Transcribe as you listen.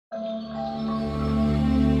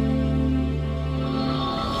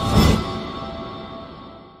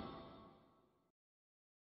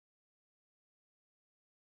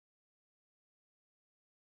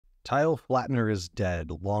Tile Flattener is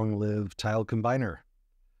dead. Long live Tile Combiner.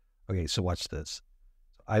 Okay, so watch this.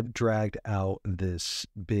 I've dragged out this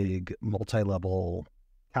big multi-level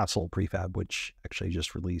castle prefab, which actually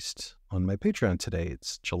just released on my Patreon today.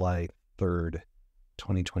 It's July 3rd,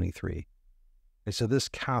 2023. Okay, so this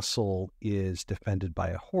castle is defended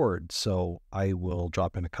by a horde, so I will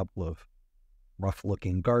drop in a couple of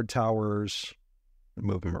rough-looking guard towers,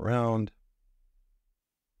 move them around.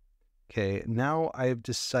 Okay, now I've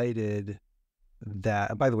decided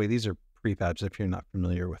that, by the way, these are prefabs if you're not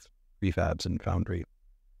familiar with prefabs in Foundry.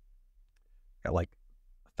 Got like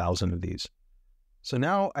 1,000 of these. So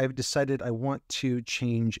now I've decided I want to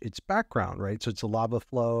change its background, right? So it's a lava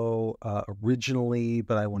flow originally,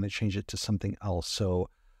 but I want to change it to something else. So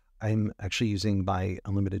I'm actually using my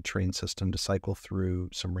unlimited terrain system to cycle through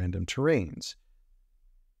some random terrains.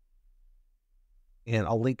 And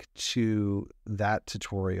I'll link to that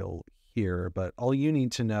tutorial here, but all you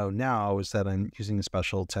need to know now is that I'm using a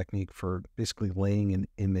special technique for basically laying an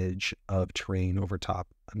image of terrain over top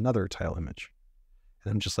another tile image.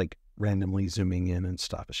 And I'm just like randomly zooming in and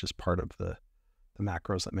stuff. It's just part of the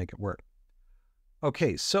macros that make it work.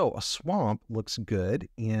 Okay, so a swamp looks good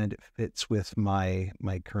and fits with my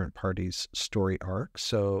current party's story arc.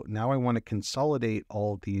 So now I want to consolidate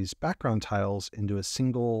all these background tiles into a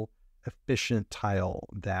single efficient tile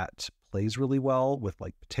that plays really well with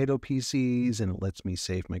like potato PCs, and it lets me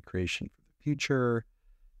save my creation for the future.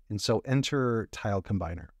 And so enter Tile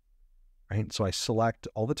Combiner, right? So I select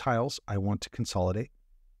all the tiles I want to consolidate.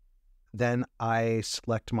 Then I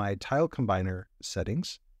select my Tile Combiner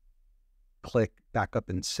settings, click Backup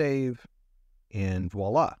and Save, and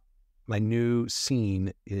voila, my new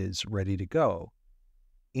scene is ready to go.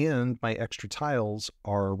 And my extra tiles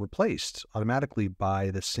are replaced automatically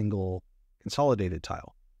by the single consolidated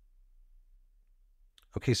tile.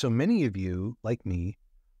 Okay, so many of you, like me,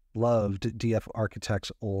 loved DF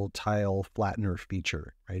Architect's old tile flattener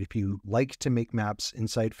feature, right? If you like to make maps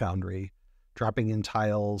inside Foundry, dropping in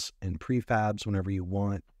tiles and prefabs whenever you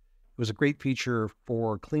want, it was a great feature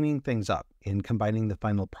for cleaning things up and combining the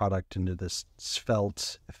final product into this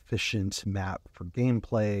svelte, efficient map for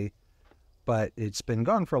gameplay. But it's been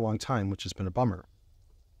gone for a long time, which has been a bummer.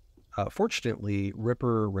 Fortunately,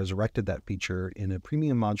 Ripper resurrected that feature in a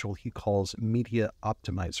premium module he calls Media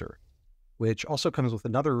Optimizer, which also comes with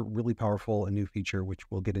another really powerful and new feature, which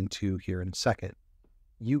we'll get into here in a second.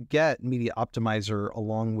 You get Media Optimizer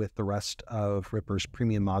along with the rest of Ripper's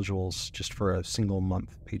premium modules just for a single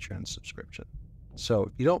month Patreon subscription. So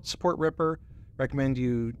if you don't support Ripper, recommend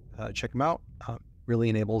you check him out. Really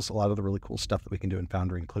enables a lot of the really cool stuff that we can do in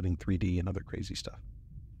Foundry, including 3D and other crazy stuff.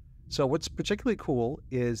 So what's particularly cool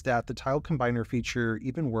is that the Tile Combiner feature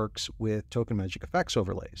even works with token magic effects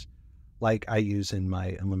overlays, like I use in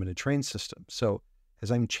my unlimited terrain system. So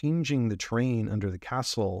as I'm changing the terrain under the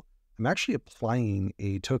castle, I'm actually applying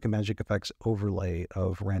a token magic effects overlay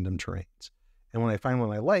of random terrains. And when I find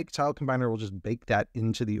one I like, Tile Combiner will just bake that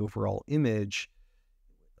into the overall image,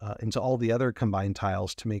 into all the other combined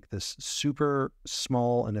tiles to make this super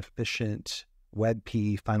small and efficient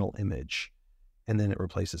WebP final image. And then it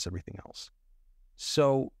replaces everything else.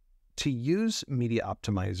 So to use Media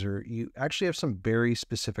Optimizer, you actually have some very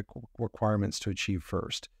specific requirements to achieve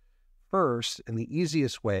first. First, and the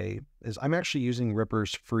easiest way, is I'm actually using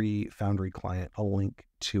Ripper's free Foundry client. I'll link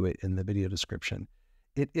to it in the video description.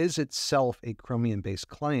 It is itself a Chromium-based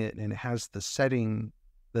client, and it has the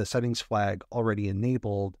settings flag already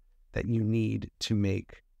enabled that you need to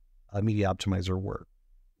make a Media Optimizer work,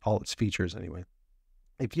 all its features anyway.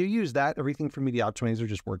 If you use that, everything from Media Optimizer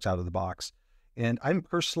just works out of the box. And I'm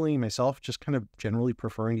personally, myself, just kind of generally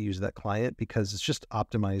preferring to use that client because it's just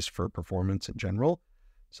optimized for performance in general.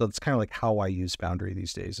 So it's kind of like how I use Foundry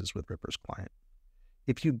these days is with Ripper's client.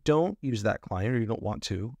 If you don't use that client or you don't want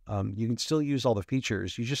to, you can still use all the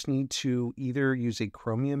features. You just need to either use a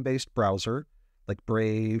Chromium-based browser like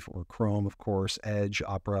Brave or Chrome, of course, Edge,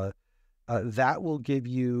 Opera. That will give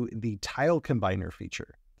you the Tile Combiner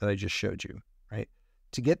feature that I just showed you, right?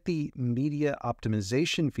 To get the media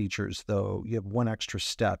optimization features, though, you have one extra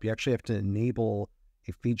step. You actually have to enable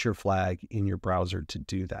a feature flag in your browser to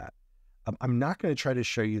do that. I'm not going to try to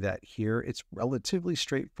show you that here. It's relatively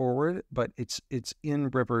straightforward, but it's in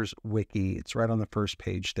Ripper's Wiki. It's right on the first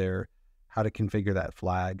page there, how to configure that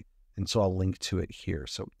flag. And so I'll link to it here.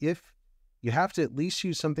 So if you have to at least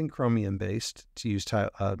use something Chromium-based to use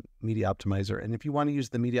Media Optimizer. And if you want to use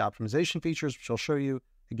the media optimization features, which I'll show you,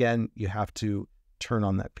 again, you have to turn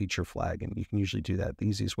on that feature flag. And you can usually do that. The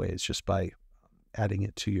easiest way is just by adding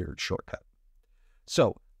it to your shortcut.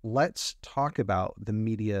 So let's talk about the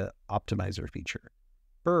Media Optimizer feature.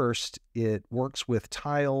 First, it works with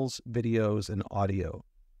tiles, videos, and audio.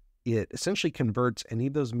 It essentially converts any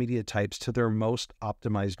of those media types to their most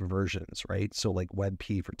optimized versions, right? So like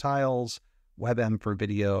WebP for tiles, WebM for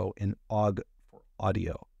video, and OGG for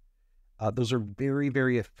audio. Those are very,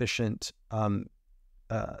 very efficient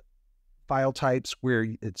file types where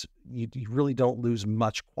you really don't lose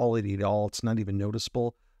much quality at all. It's not even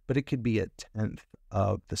noticeable, but it could be a tenth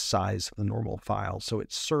of the size of the normal file. So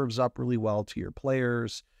it serves up really well to your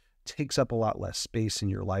players, takes up a lot less space in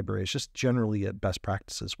your library. It's just generally a best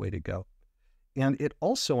practices way to go. And it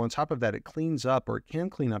also, on top of that, it cleans up, or it can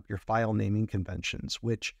clean up your file naming conventions,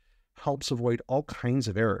 which helps avoid all kinds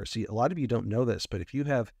of errors. See, a lot of you don't know this, but if you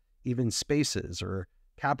have even spaces or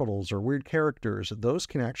capitals or weird characters, those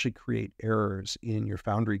can actually create errors in your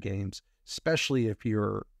Foundry games, especially if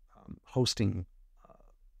you're hosting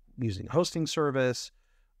using a hosting service,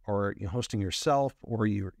 or hosting yourself, or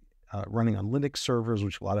you're running on Linux servers,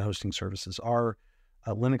 which a lot of hosting services are.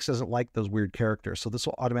 Linux doesn't like those weird characters, so this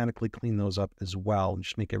will automatically clean those up as well and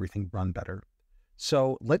just make everything run better.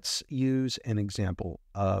 So let's use an example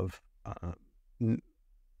of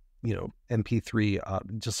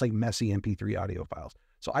MP3, just like messy MP3 audio files.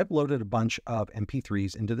 So I've loaded a bunch of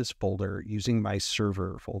MP3s into this folder using my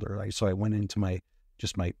server folder. So I went into my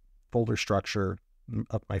folder structure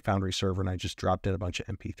of my Foundry server, and I just dropped in a bunch of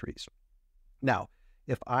MP3s. Now,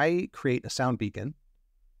 if I create a sound beacon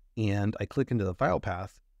and I click into the file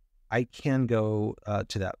path, I can go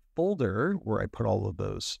to that folder where I put all of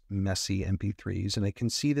those messy MP3s, and I can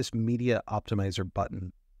see this media optimizer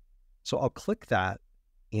button. So I'll click that,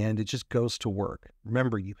 and it just goes to work.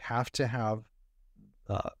 Remember, you have to have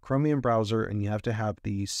Chromium browser, and you have to have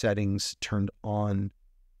the settings turned on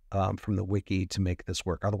from the wiki to make this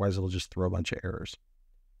work. Otherwise, it'll just throw a bunch of errors.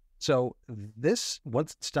 So this,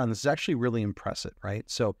 once it's done, this is actually really impressive, right?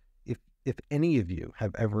 So if any of you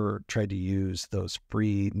have ever tried to use those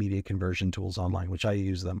free media conversion tools online, which I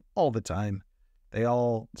use them all the time, they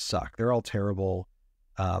all suck. They're all terrible.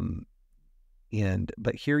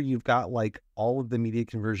 But here you've got like all of the media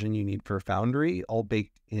conversion you need for Foundry all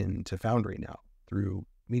baked into Foundry now through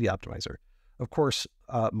Media Optimizer. Of course,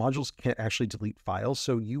 modules can't actually delete files,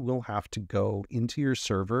 so you will have to go into your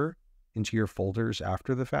server, into your folders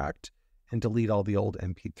after the fact, and delete all the old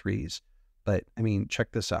MP3s. But I mean,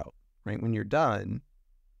 check this out, right? When you're done,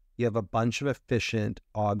 you have a bunch of efficient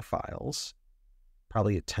OGG files,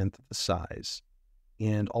 probably a tenth of the size,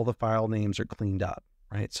 and all the file names are cleaned up,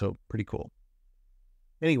 right? So pretty cool.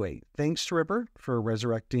 Anyway, thanks to Ripper for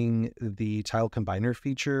resurrecting the tile combiner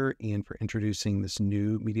feature and for introducing this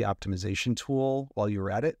new media optimization tool while you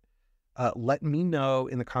were at it. Let me know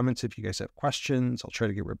in the comments if you guys have questions. I'll try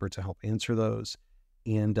to get Ripper to help answer those.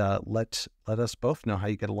 And let us both know how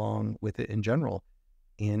you get along with it in general.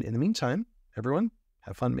 And in the meantime, everyone,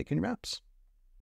 have fun making your maps.